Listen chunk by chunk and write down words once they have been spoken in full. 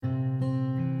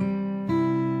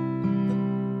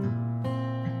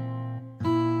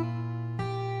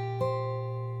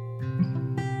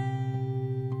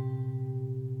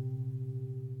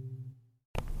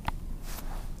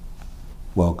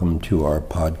Welcome to our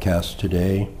podcast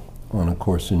today on A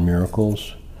Course in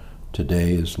Miracles.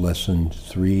 Today is lesson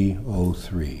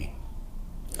 303.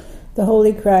 The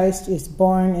Holy Christ is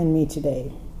born in me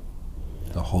today.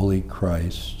 The Holy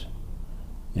Christ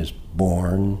is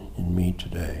born in me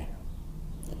today.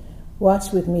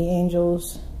 Watch with me,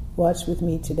 angels, watch with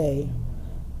me today.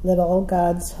 Let all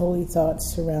God's holy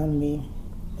thoughts surround me,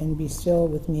 and be still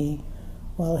with me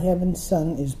while heaven's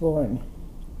Son is born.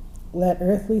 Let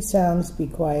earthly sounds be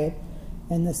quiet,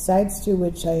 and the sights to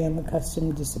which I am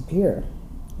accustomed disappear.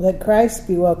 Let Christ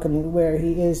be welcomed where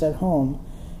he is at home,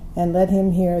 and let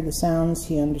him hear the sounds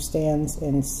he understands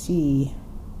and see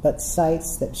but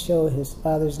sights that show his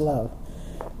Father's love.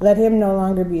 Let him no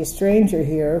longer be a stranger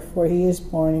here, for he is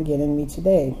born again in me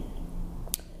today.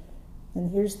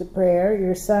 And here's the prayer.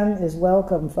 Your Son is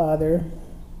welcome, Father.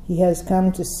 He has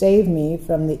come to save me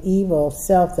from the evil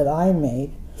self that I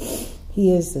made.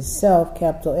 He is the self,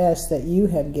 capital S, that you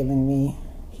have given me.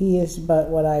 He is but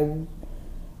what I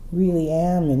really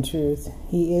am in truth.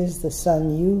 He is the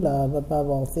Son you love above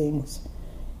all things.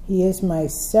 He is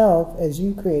myself as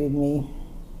you created me.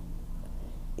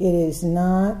 It is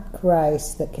not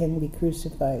Christ that can be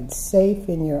crucified. Safe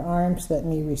in your arms, let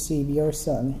me receive your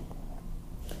Son.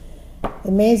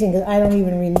 Amazing, because I don't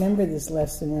even remember this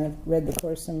lesson, and I've read the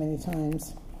Course so many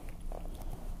times.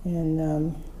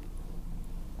 And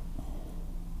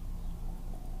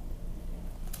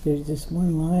there's this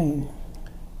one line.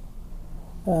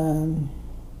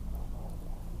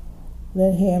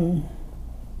 Let him...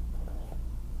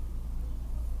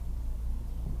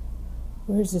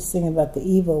 Where's this thing about the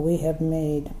evil we have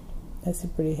made? That's a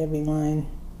pretty heavy line.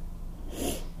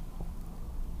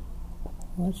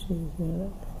 What should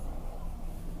it?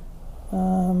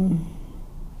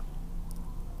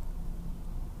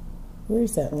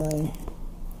 Where's that line?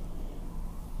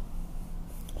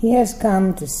 He has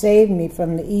come to save me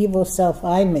from the evil self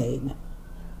I made.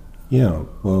 Yeah,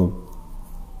 well,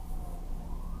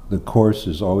 the Course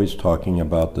is always talking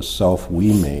about the self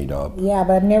we made up. Yeah,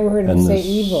 but I've never heard him say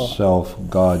evil. And the self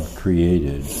God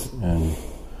created. And,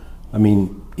 I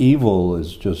mean, evil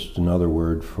is just another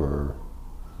word for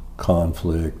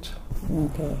conflict,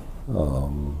 okay.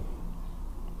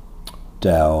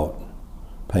 Doubt,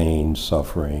 pain,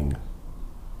 suffering.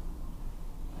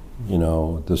 You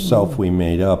know, the self we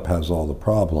made up has all the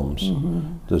problems.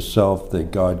 Mm-hmm. The self that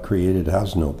God created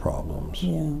has no problems.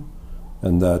 Yeah.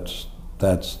 And that's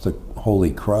the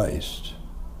Holy Christ.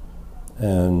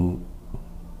 And,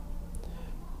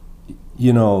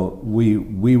 you know,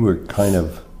 we were kind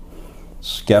of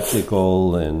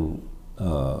skeptical and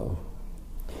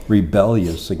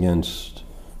rebellious against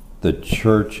the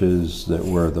churches that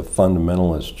were the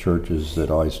fundamentalist churches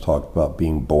that always talked about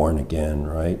being born again,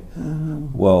 right?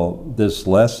 Mm-hmm. Well, this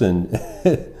lesson,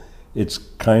 it's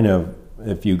kind of,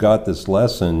 if you got this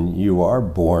lesson, you are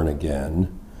born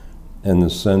again in the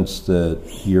sense that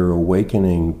you're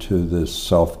awakening to this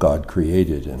self God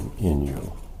created in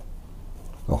you.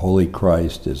 The Holy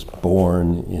Christ is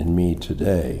born in me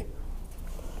today.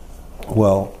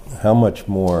 Well, how much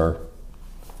more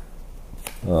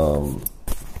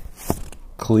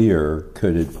clear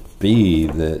could it be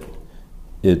that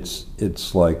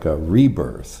it's like a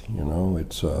rebirth, you know?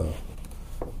 It's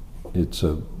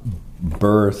a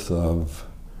birth of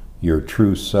your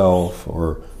true self,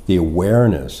 or the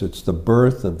awareness. It's the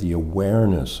birth of the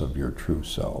awareness of your true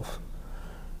self.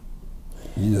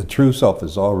 The true self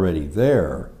is already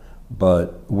there,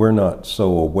 but we're not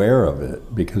so aware of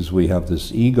it because we have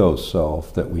this ego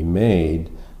self that we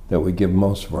made that we give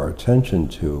most of our attention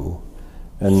to.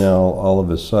 And now all of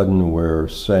a sudden we're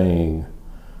saying,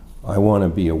 I want to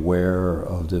be aware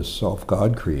of this self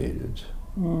God created.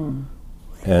 Mm.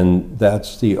 And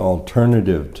that's the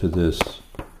alternative to this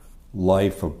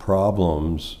life of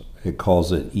problems. It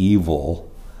calls it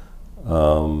evil,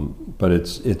 but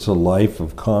it's a life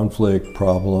of conflict,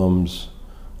 problems,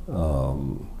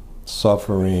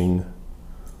 suffering,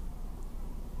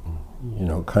 you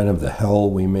know, kind of the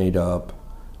hell we made up.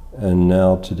 And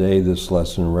now today this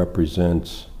lesson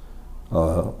represents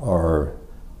our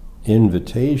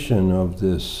invitation of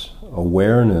this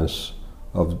awareness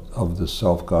of the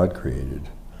self God created.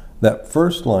 That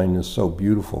first line is so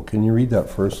beautiful. Can you read that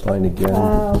first line again?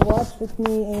 Watch with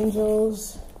me,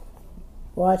 angels.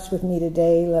 Watch with me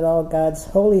today. Let all God's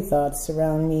holy thoughts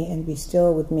surround me, and be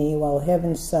still with me while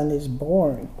heaven's Son is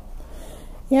born.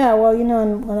 Yeah, well, you know,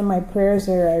 in one of my prayers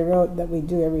there I wrote that we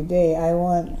do every day, I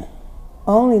want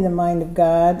only the mind of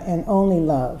God and only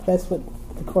love. That's what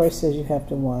the Course says you have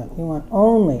to want. You want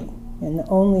only, and the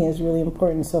only is really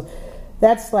important. So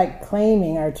that's like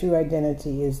claiming our true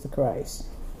identity is the Christ.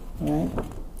 Right?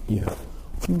 Yeah.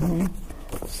 Mm-hmm.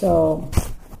 So,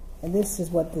 and this is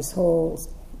what this whole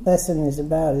lesson is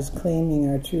about, is claiming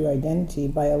our true identity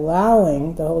by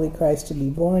allowing the Holy Christ to be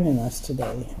born in us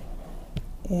today.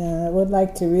 And I would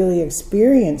like to really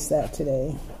experience that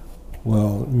today.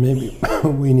 Well, maybe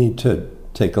we need to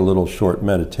take a little short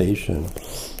meditation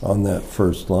on that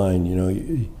first line. You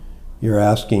know, you're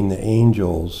asking the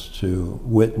angels to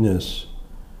witness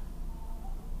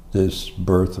this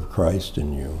birth of Christ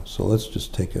in you. So let's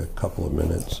just take a couple of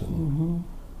minutes and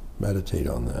meditate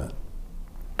on that.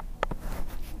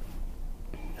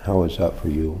 How is that for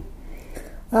you?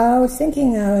 I was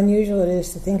thinking how unusual it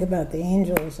is to think about the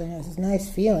angels, and it's a nice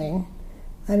feeling.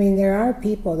 I mean, there are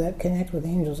people that connect with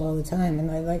angels all the time, and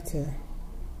I'd like to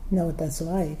know what that's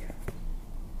like.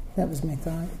 That was my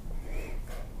thought.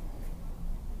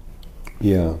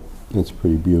 Yeah, that's a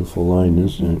pretty beautiful line,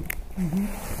 isn't it?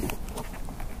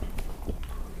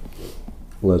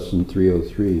 Lesson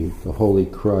 303, the Holy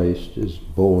Christ is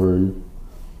born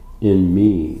in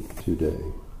me today.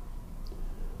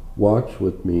 Watch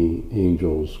with me,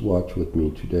 angels, watch with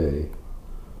me today.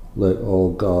 Let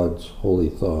all God's holy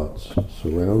thoughts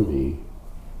surround me.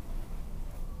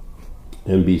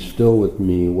 And be still with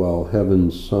me while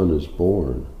heaven's Son is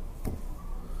born.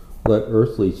 Let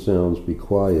earthly sounds be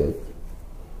quiet,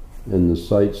 and the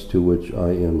sights to which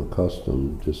I am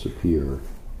accustomed disappear.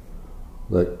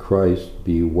 Let Christ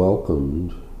be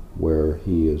welcomed where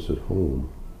he is at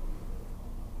home.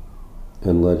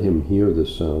 And let him hear the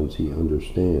sounds he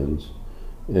understands,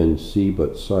 and see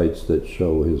but sights that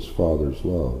show his Father's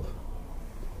love.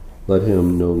 Let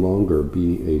him no longer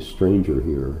be a stranger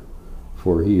here,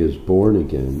 for he is born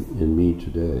again in me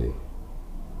today.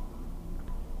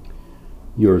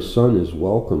 Your Son is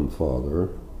welcome, Father.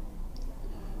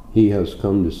 He has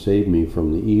come to save me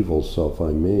from the evil self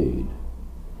I made.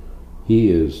 He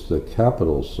is the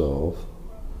capital self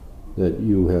that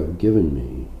you have given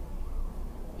me.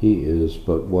 He is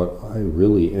but what I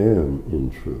really am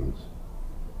in truth.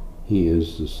 He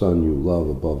is the Son you love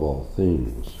above all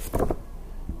things.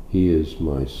 He is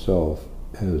myself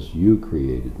as you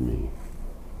created me.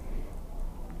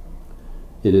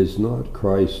 It is not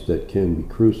Christ that can be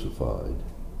crucified.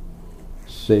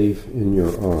 Safe in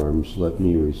your arms, let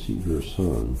me receive your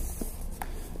Son.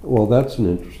 Well, that's an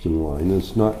interesting line.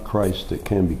 It's not Christ that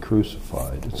can be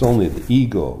crucified. It's only the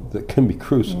ego that can be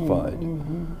crucified.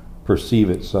 Perceive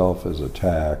itself as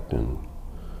attacked and,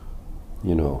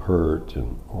 hurt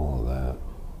and all of that.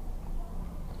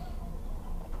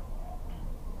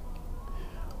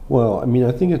 Well, I mean,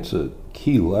 I think it's a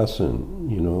key lesson,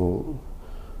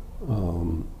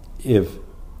 if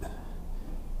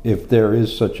there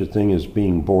is such a thing as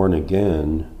being born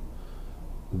again,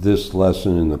 this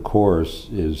lesson in the Course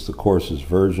is the Course's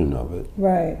version of it.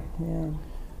 Right, yeah.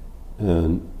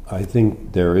 And I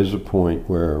think there is a point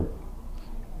where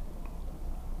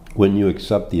when you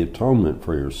accept the atonement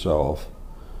for yourself,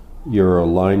 you're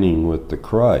aligning with the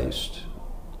Christ.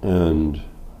 And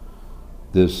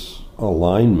this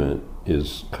alignment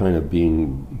is kind of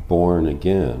being born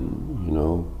again,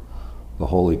 The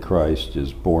Holy Christ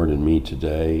is born in me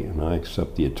today, and I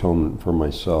accept the atonement for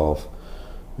myself,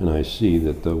 and I see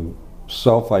that the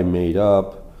self I made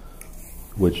up,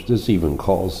 which this even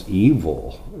calls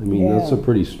evil. I mean, that's a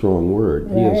pretty strong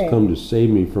word. Right. He has come to save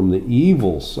me from the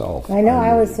evil self. I know,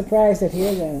 I was surprised to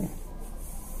hear that.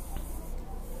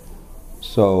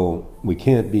 So we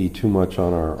can't be too much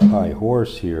on our high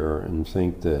horse here and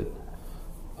think that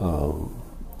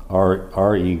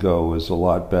our ego is a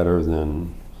lot better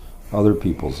than other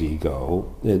people's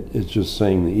ego. It's just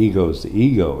saying the ego is the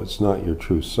ego. It's not your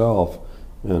true self,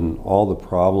 and all the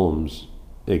problems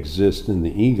exist in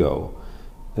the ego.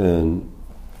 And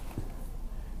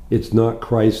it's not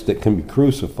Christ that can be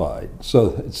crucified.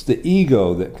 So it's the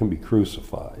ego that can be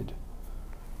crucified.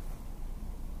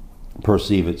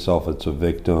 Perceive itself as a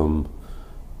victim,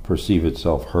 perceive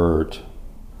itself hurt.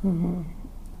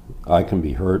 I can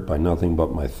be hurt by nothing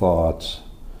but my thoughts.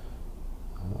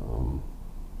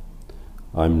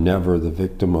 I'm never the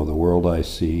victim of the world I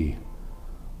see.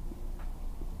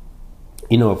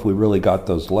 If we really got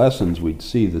those lessons, we'd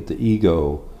see that the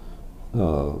ego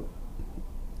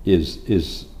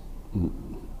is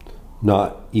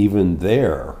not even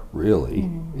there, really.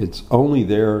 It's only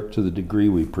there to the degree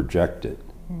we project it.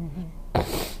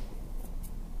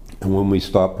 And when we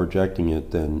stop projecting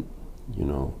it, then,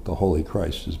 the Holy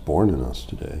Christ is born in us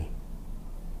today.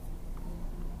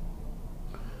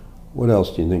 What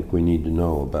else do you think we need to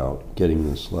know about getting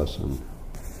this lesson?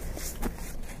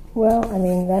 Well, I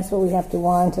mean, that's what we have to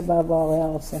want above all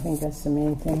else. I think that's the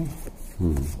main thing.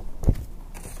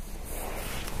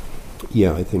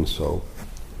 Yeah, I think so.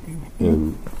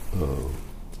 And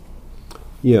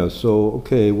Yeah, so,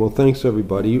 okay, well, thanks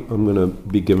everybody. I'm going to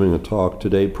be giving a talk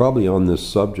today, probably on this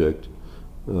subject,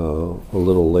 a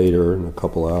little later in a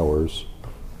couple hours.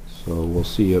 So we'll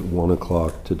see you at 1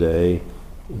 o'clock today,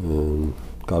 and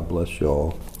God bless you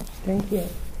all. Thank you.